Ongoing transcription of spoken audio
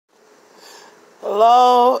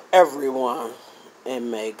Hello, everyone, and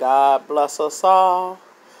may God bless us all.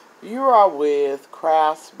 You are with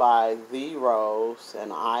Crafts by The Rose,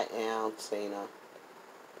 and I am Tina.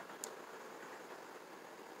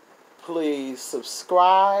 Please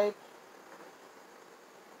subscribe.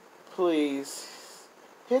 Please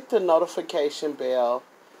hit the notification bell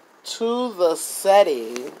to the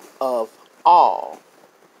setting of all,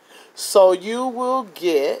 so you will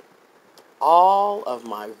get all of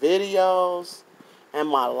my videos and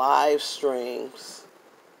my live streams.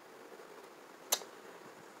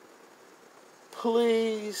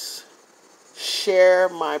 Please share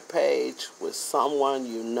my page with someone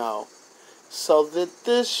you know so that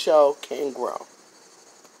this show can grow.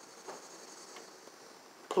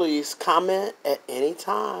 Please comment at any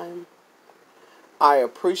time. I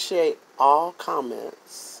appreciate all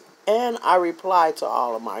comments and I reply to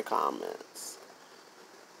all of my comments.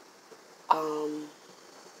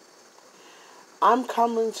 I'm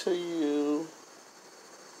coming to you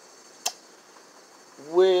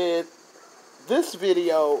with this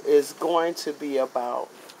video is going to be about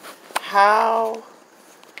how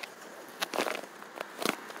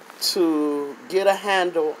to get a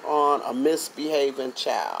handle on a misbehaving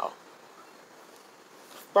child.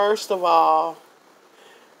 First of all,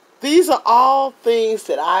 these are all things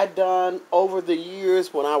that I've done over the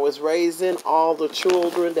years when I was raising all the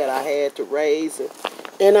children that I had to raise.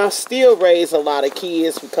 And I still raise a lot of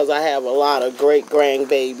kids because I have a lot of great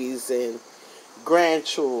grandbabies and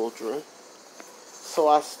grandchildren. So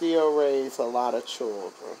I still raise a lot of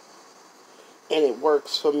children. And it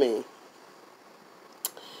works for me.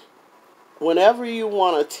 Whenever you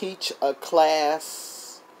want to teach a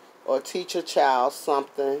class or teach a child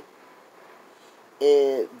something,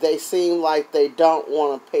 and they seem like they don't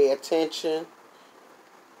want to pay attention,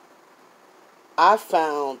 I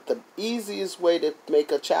found the easiest way to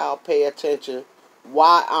make a child pay attention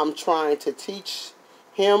while I'm trying to teach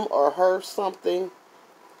him or her something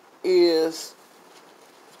is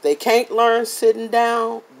if they can't learn sitting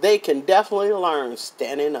down, they can definitely learn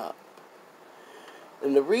standing up.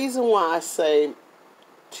 And the reason why I say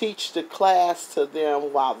teach the class to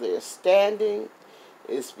them while they're standing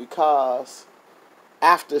is because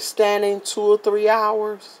after standing 2 or 3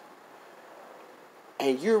 hours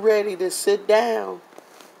and you're ready to sit down,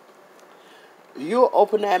 you'll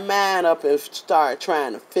open that mind up and start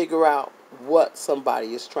trying to figure out what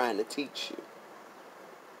somebody is trying to teach you.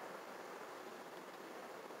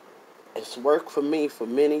 It's worked for me for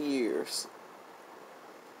many years.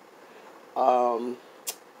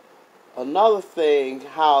 Another thing,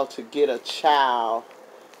 how to get a child,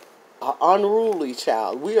 an unruly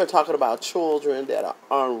child. We are talking about children that are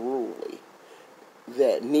unruly,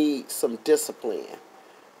 that need some discipline.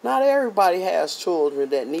 Not everybody has children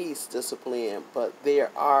that needs discipline, but there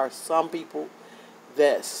are some people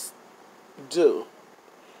that do.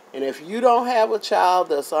 And if you don't have a child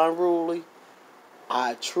that's unruly,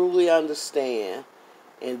 I truly understand,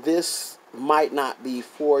 and this might not be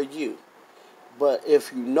for you. But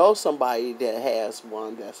if you know somebody that has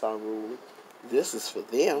one that's unruly, this is for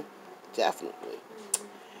them, definitely.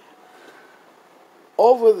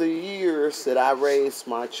 Over the years that I raised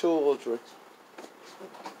my children,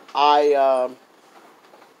 I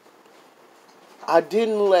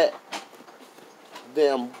didn't let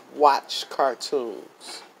them watch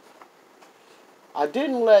cartoons. I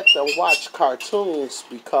didn't let them watch cartoons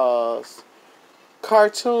because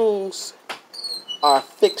cartoons are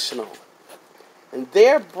fictional. And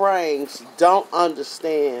their brains don't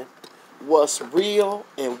understand what's real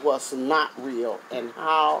and what's not real, and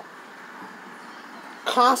how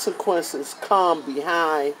consequences come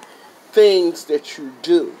behind things that you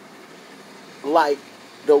do. Like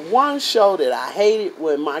the one show that I hated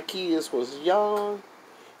when my kids was young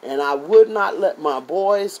and I would not let my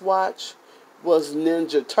boys watch was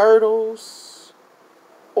Ninja Turtles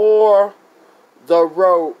or The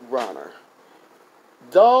Road Runner.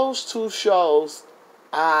 Those two shows,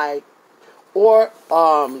 Tom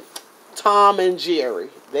and Jerry,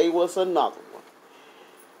 they was another one.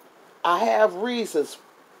 I have reasons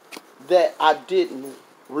that I didn't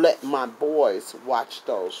let my boys watch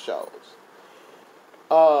those shows.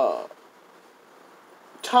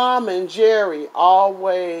 Tom and Jerry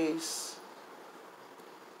always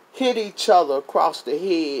hit each other across the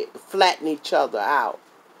head, flatten each other out.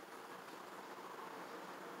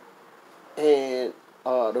 And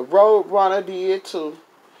the Road Runner did too.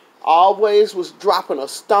 Always was dropping a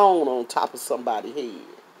stone on top of somebody's head.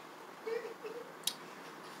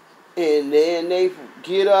 And then they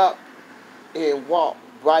get up and walk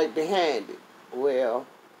right behind it. Well,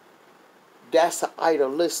 that's an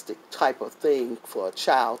idealistic type of thing for a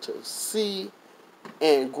child to see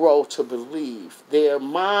and grow to believe. Their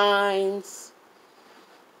minds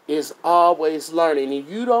is always learning. And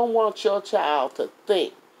you don't want your child to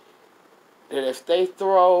think that if they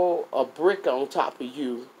throw a brick on top of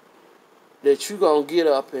you, that you're going to get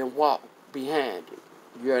up and walk behind it.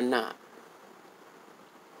 You're not.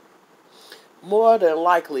 More than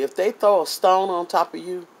likely, if they throw a stone on top of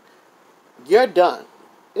you, you're done.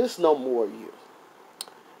 It's no more you.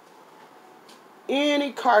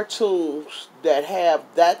 Any cartoons that have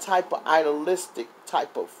that type of idealistic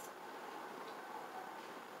type of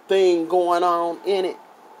thing going on in it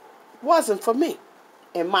wasn't for me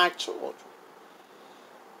and my children.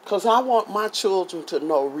 Because I want my children to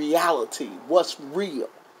know reality, what's real,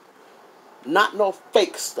 not no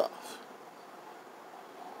fake stuff.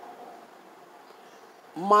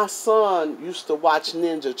 My son used to watch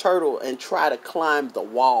Ninja Turtle and try to climb the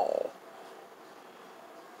wall.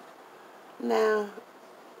 Now,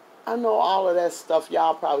 I know all of that stuff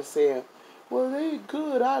y'all probably saying, well, they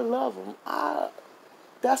good, I love them.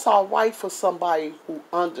 That's all right for somebody who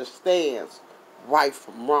understands right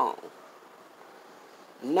from wrong.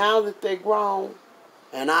 Now that they're grown,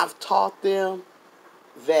 and I've taught them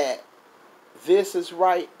that this is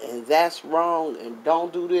right and that's wrong, and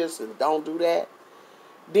don't do this and don't do that,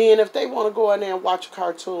 then if they want to go in there and watch a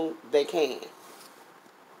cartoon, they can.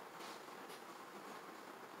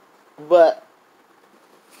 But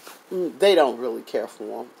they don't really care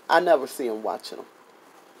for them. I never see them watching them.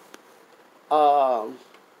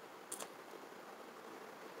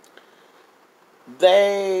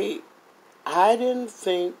 I didn't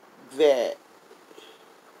think that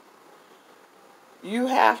you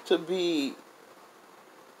have to be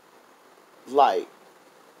like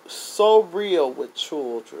so real with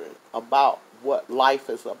children about what life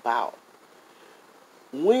is about.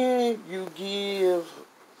 When you give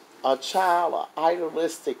a child an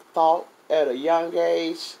idealistic thought at a young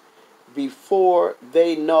age before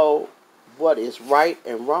they know what is right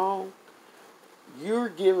and wrong, you're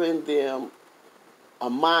giving them a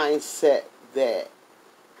mindset that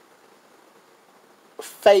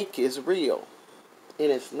fake is real,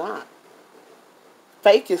 and it's not.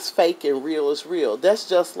 Fake is fake and real is real. That's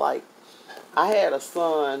just like I had a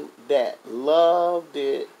son that loved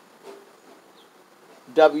it,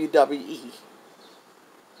 WWE.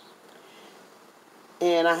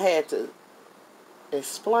 And I had to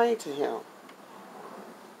explain to him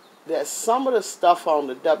that some of the stuff on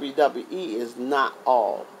the WWE is not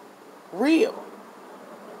all real.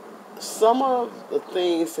 Some of the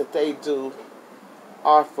things that they do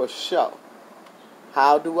are for show.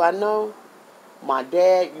 How do I know? My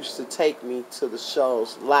dad used to take me to the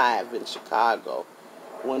shows live in Chicago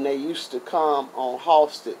when they used to come on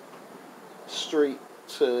Halsted Street.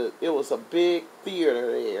 It was a big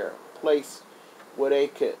theater there, place where they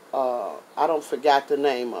could, I don't forget the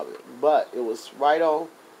name of it, but it was right on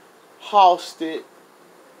Halsted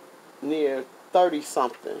near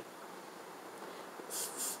 30-something.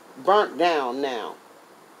 Burnt down now.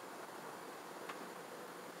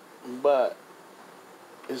 But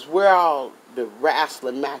it's where all the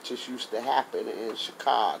wrestling matches used to happen in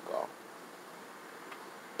Chicago.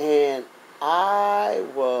 And I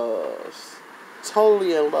was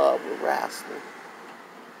totally in love with wrestling.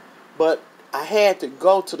 But I had to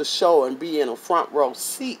go to the show and be in a front row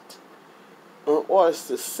seat in order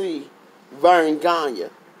to see Vern Gagne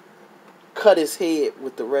cut his head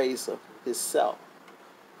with the razor himself.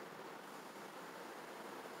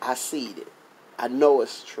 I seen it. I know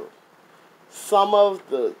it's true. Some of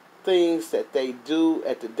the things that they do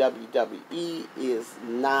at the WWE is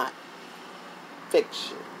not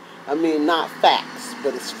fiction. I mean, not facts,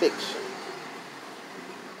 but it's fiction.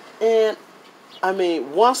 And, I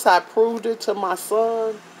mean, once I proved it to my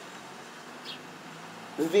son,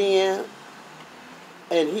 then,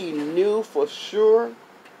 and he knew for sure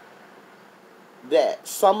that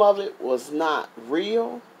some of it was not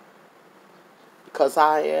real, because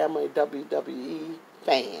I am a WWE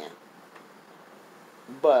fan.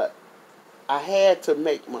 But I had to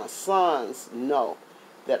make my sons know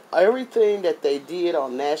that everything that they did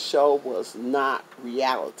on that show was not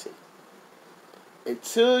reality.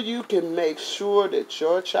 Until you can make sure that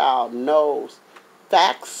your child knows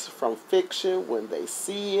facts from fiction when they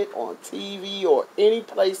see it on TV or any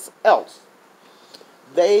place else,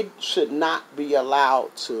 they should not be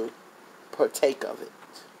allowed to partake of it.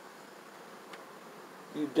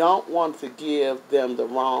 You don't want to give them the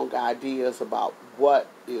wrong ideas about what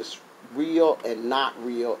is real and not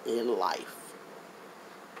real in life.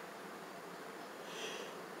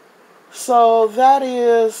 So that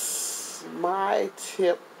is my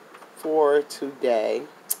tip for today.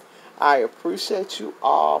 I appreciate you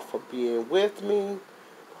all for being with me.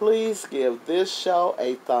 Please give this show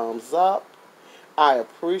a thumbs up. I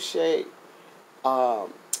appreciate all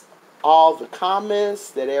the comments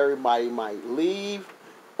that everybody might leave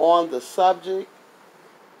on the subject.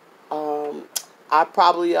 I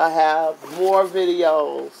probably have more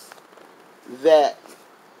videos that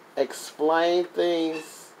explain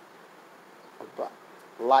things about,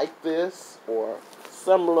 like this or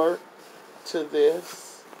similar to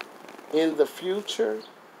this in the future.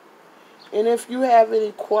 And if you have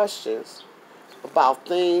any questions about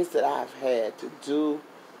things that I've had to do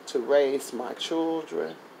to raise my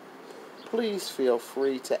children, please feel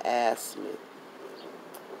free to ask me.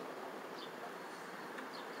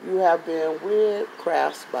 You have been with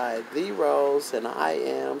Crafts by The Rose, and I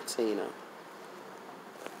am Tina.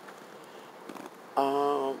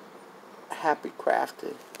 Happy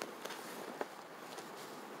crafting.